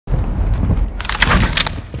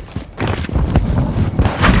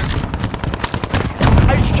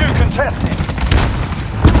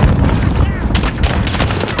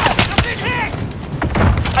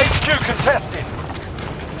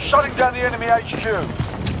the enemy HQ.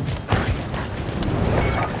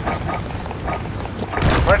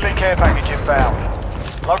 Friendly care package inbound.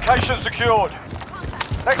 Location secured.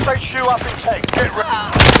 Next HQ up in 10. Get ready.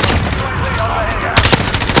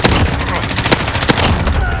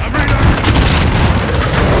 I'm reloading.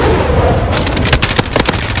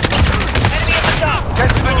 Enemy at the top. Get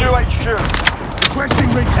to the new HQ. Requesting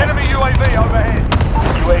recon. Enemy UAV overhead.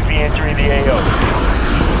 UAV entering the AO.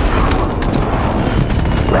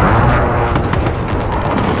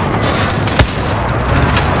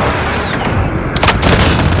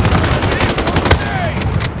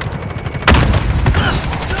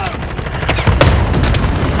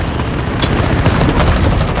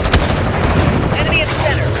 Enemy at the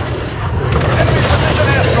center. Enemy precision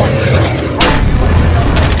airstrike.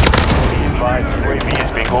 Be advised, UAV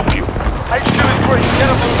is bingo fuel. HQ is green. Get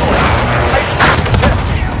a move on. HQ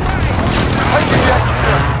contested. Taking the HQ.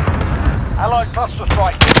 Allied cluster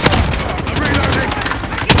strike. I'm reloading.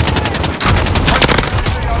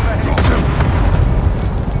 Dropped him.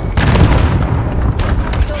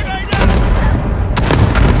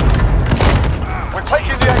 We're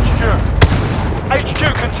taking the HQ. HQ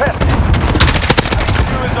contested.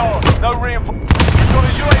 HQ is on. No reinforcement. We've got a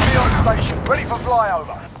UAV on station. Ready for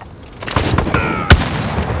flyover.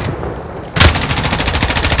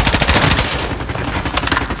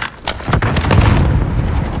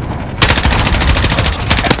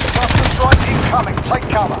 Cluster strike incoming. Take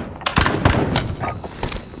cover.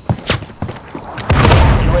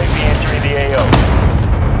 UAV entering the AO.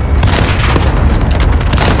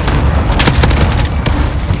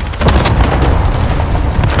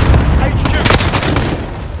 HQ.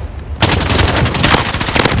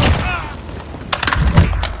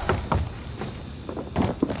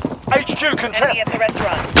 HQ Enemy contested. at the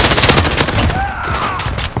restaurant.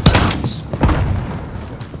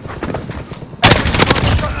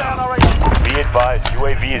 Shut down our HQ. Be advised,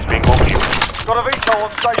 UAV is bingo fuel. Got a VTOL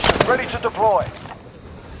on station, ready to deploy.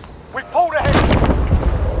 We pulled ahead.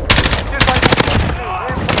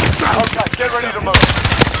 Okay, get ready to move.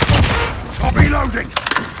 Top reloading.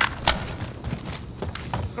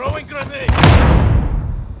 Throwing grenade!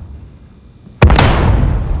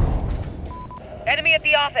 Enemy at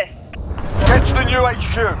the office. Get to the new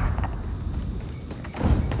HQ.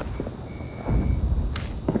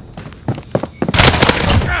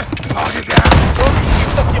 Target down.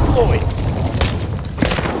 Deployed.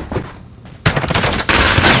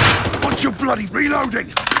 Want your bloody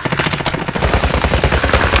reloading.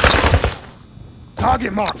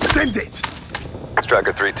 Target marked. Send it.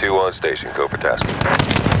 Striker 3-2 on station. Go for task.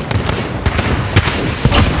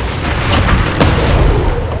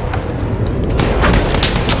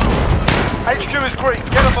 HQ is green,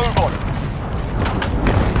 get a move on.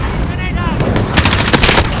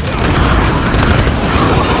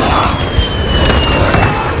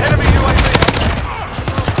 Enemy UAV.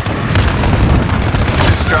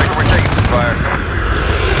 Striker, we're taking some fire.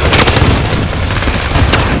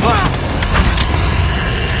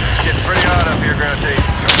 Getting pretty hot up here, Ground Team.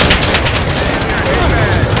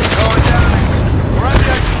 Going down. We're at the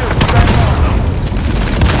HQ, stand on.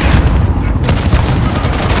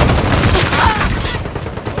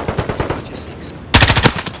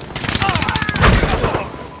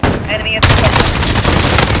 Enemy at the top.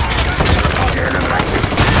 Target eliminated.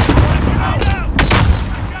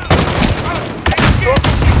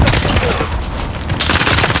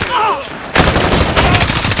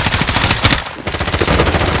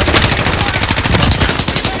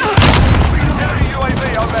 Enemy UAV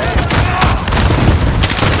overhead.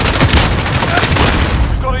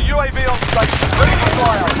 We've got a UAV on station, ready to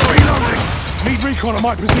fly out. Reloading. Need recon on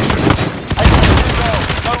my position. HQ is on,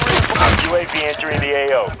 no reinforcement. UAV entering the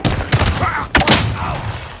AO.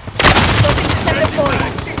 Center point.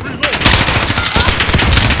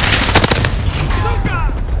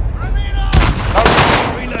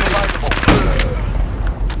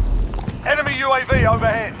 Enemy UAV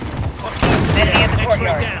overhead. Enemy in the X-ray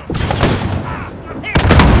courtyard. down.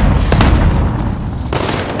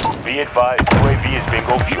 Be advised, UAV is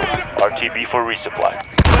bingo fuel. RTB for resupply.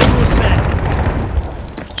 Fuego set.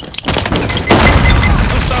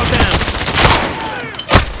 Hostile down.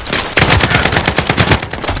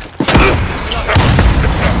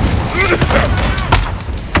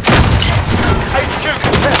 HQ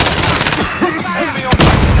contested. Enemy on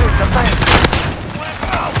HQ, defend.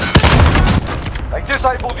 They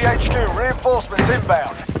disabled the HQ, reinforcements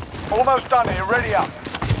inbound. Almost done here, ready up.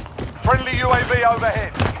 Friendly UAV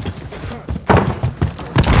overhead.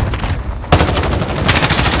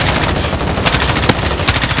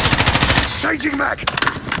 Changing mag.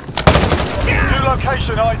 New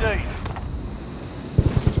location ID.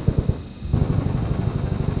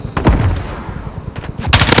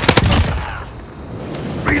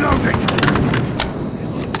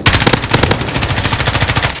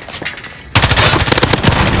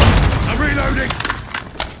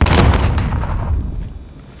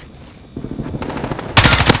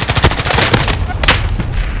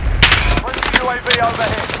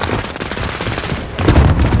 overhead.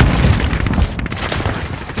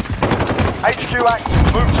 HQ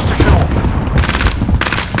active. Move to secure.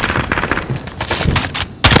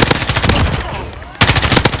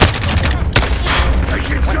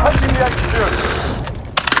 Taking We're shots! taking the HQ.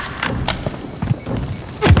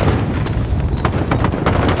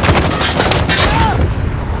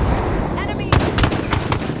 Enemy!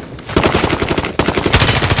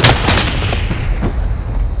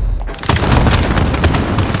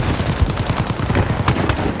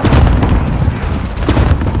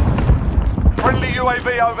 Friendly UAV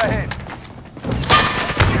overhead.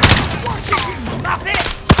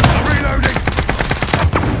 I'm reloading!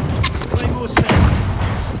 Throwing more sand.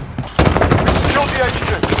 Secure the HQ.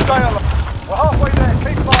 Stay alert. We're halfway there.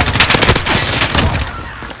 Keep fighting.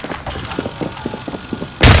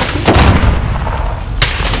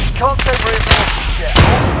 Can't send reinforcements yet.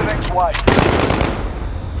 On to the next wave.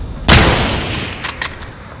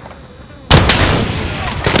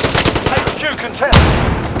 HQ contested.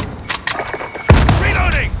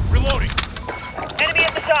 Reloading! Reloading. Enemy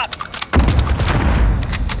at the top!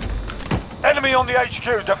 Enemy on the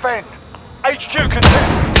HQ. Defend. HQ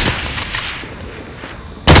contested.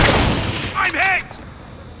 I'm hit!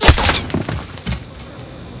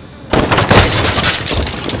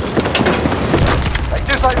 They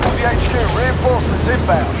disabled the HQ. Reinforcements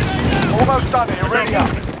inbound. Almost done here. Ready up.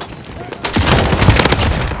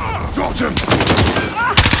 Dropped him!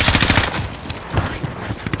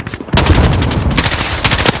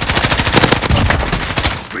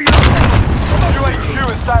 Reloading! New HQ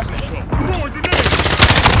established.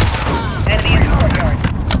 Enemy in the courtyard.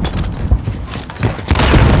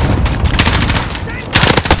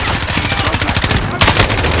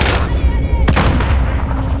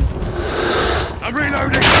 I'm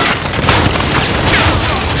reloading!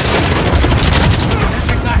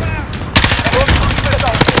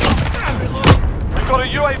 We've got a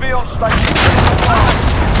UAV on station.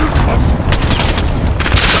 Too close!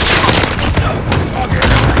 Target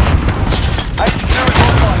eliminated! HQ is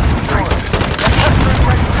online. Traitors! Capturing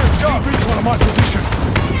HQ. Go. Need recon on my position!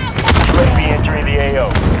 UAV entering the AO.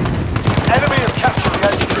 Enemy has captured the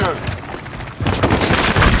HQ.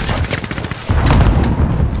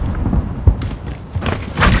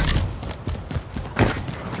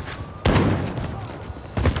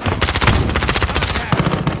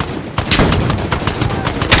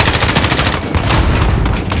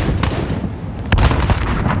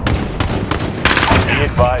 Be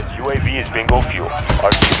advised, UAV is bingo fuel.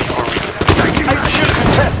 RTB for reason. Taking HQ action!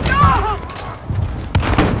 contested.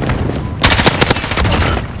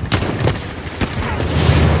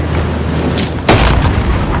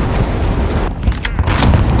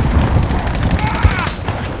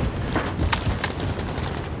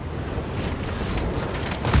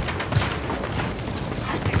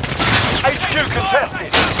 HQ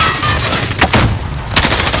contested.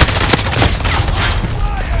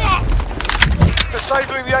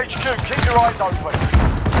 Disabling the HQ. Keep your eyes open.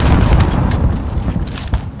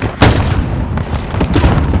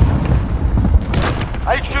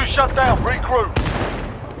 HQ shut down. Regroup.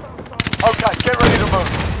 Okay, get ready to move.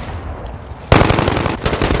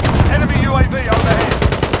 Enemy UAV overhead.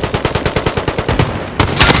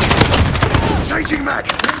 Changing mag!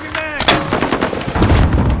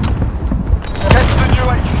 Get to the new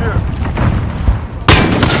HQ.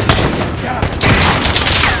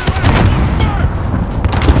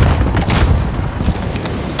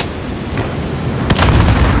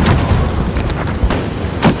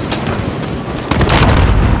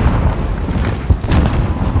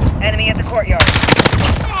 Enemy at the courtyard.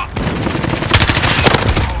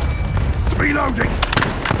 Reloading!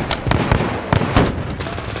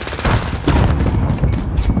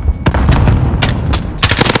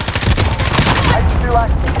 HQ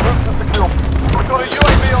active. Move to secure. We've got a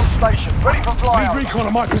UAV on station. Ready for Need flyover. recon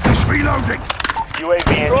on my position! Reloading! UAV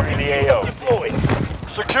entering the AO.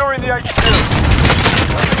 Securing the HQ.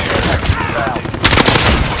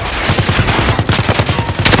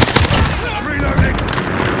 I'm reloading!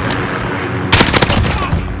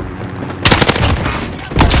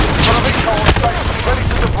 Got a recon on station. Ready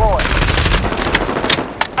to deploy.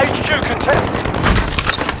 HQ contested.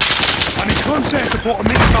 I need close air support on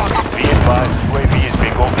this target! Be advised, UAV is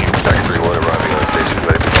bingo fuel. Striker 3-1 arriving on station,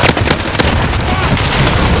 ready for call.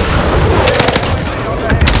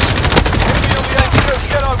 Enemy on the HQ.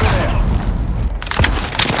 Get over there.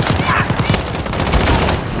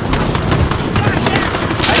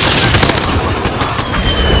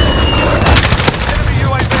 Enemy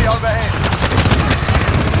UAV overhead.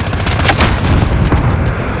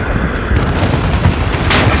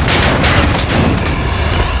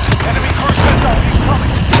 Enemy cruise missile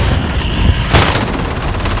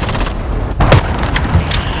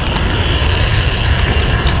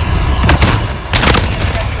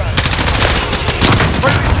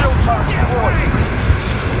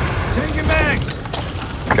Changing mags.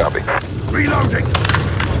 Copy. Reloading.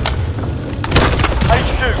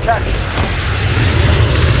 HQ, captured.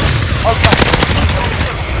 Okay.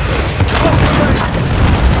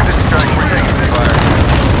 This is Charlie. We're taking some fire.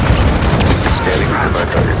 Standing behind my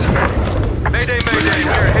targets. Mayday, mayday,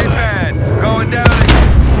 we're hit bad. Going down again.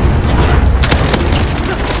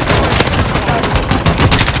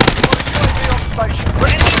 UAV on station.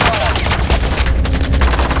 Ready for fire.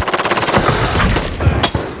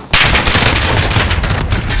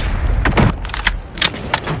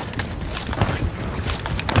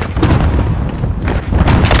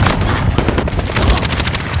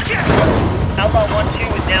 Outlaw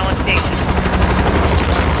 1-2 is now on station.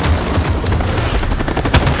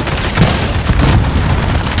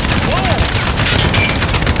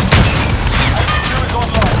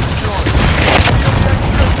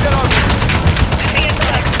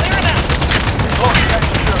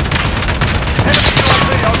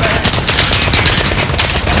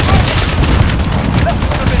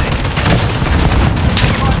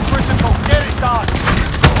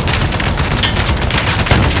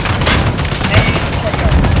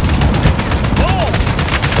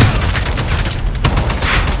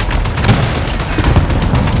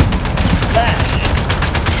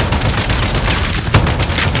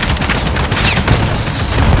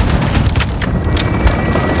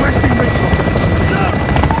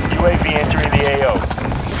 UAV entering the AO.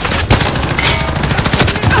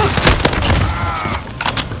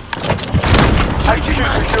 HQ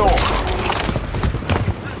secure.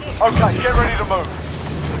 Okay, get ready to move.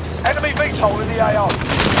 Enemy VTOL in the AO.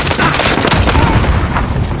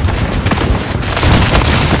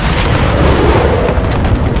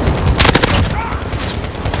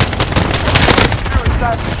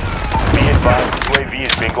 Be advised, UAV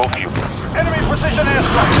is bingo fuel. Enemy precision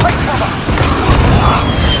airstrike. Take cover.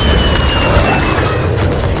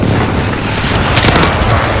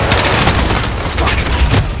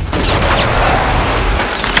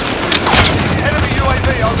 Enemy UAV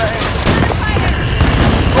overhead.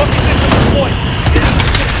 Rocket system deployed.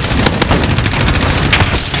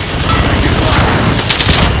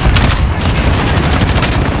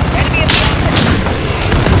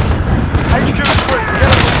 HQ is free. Get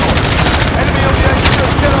on the door. Enemy on the HQ.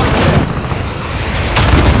 Get on there.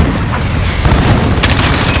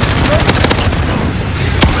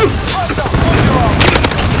 Right up. On your arm.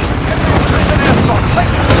 Enemy precision airstrike.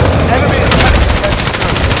 Take cover. Enemy is heading to HQ.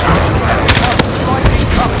 Enemy cover. Lightning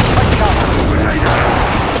cover. Take cover.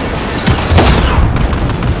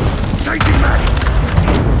 Changing mag.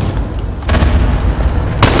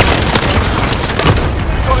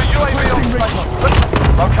 Got a UAV on station.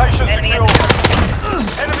 Location secure.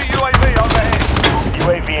 Enemy UAV overhead.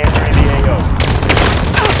 UAV entering the AO.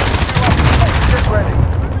 Get ready.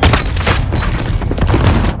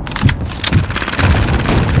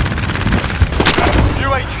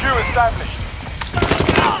 UHQ established.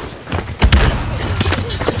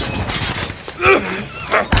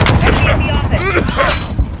 Enemy in the office.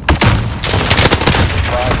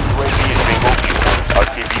 UAV is bingo fuel.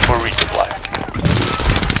 RTB for resupply.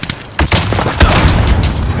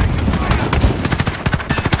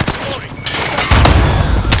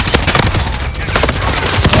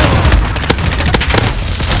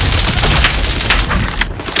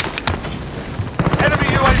 Enemy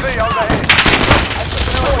UAV overhead.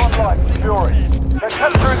 Entrepreneur online. Fury. They're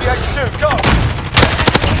capturing the HQ. Go.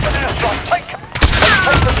 An airstrike. Take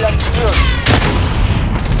to the HQ.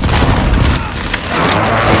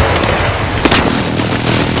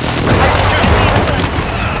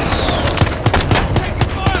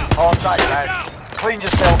 Hard day, lads. Clean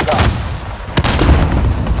yourselves up.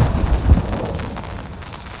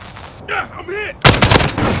 Yeah, I'm hit.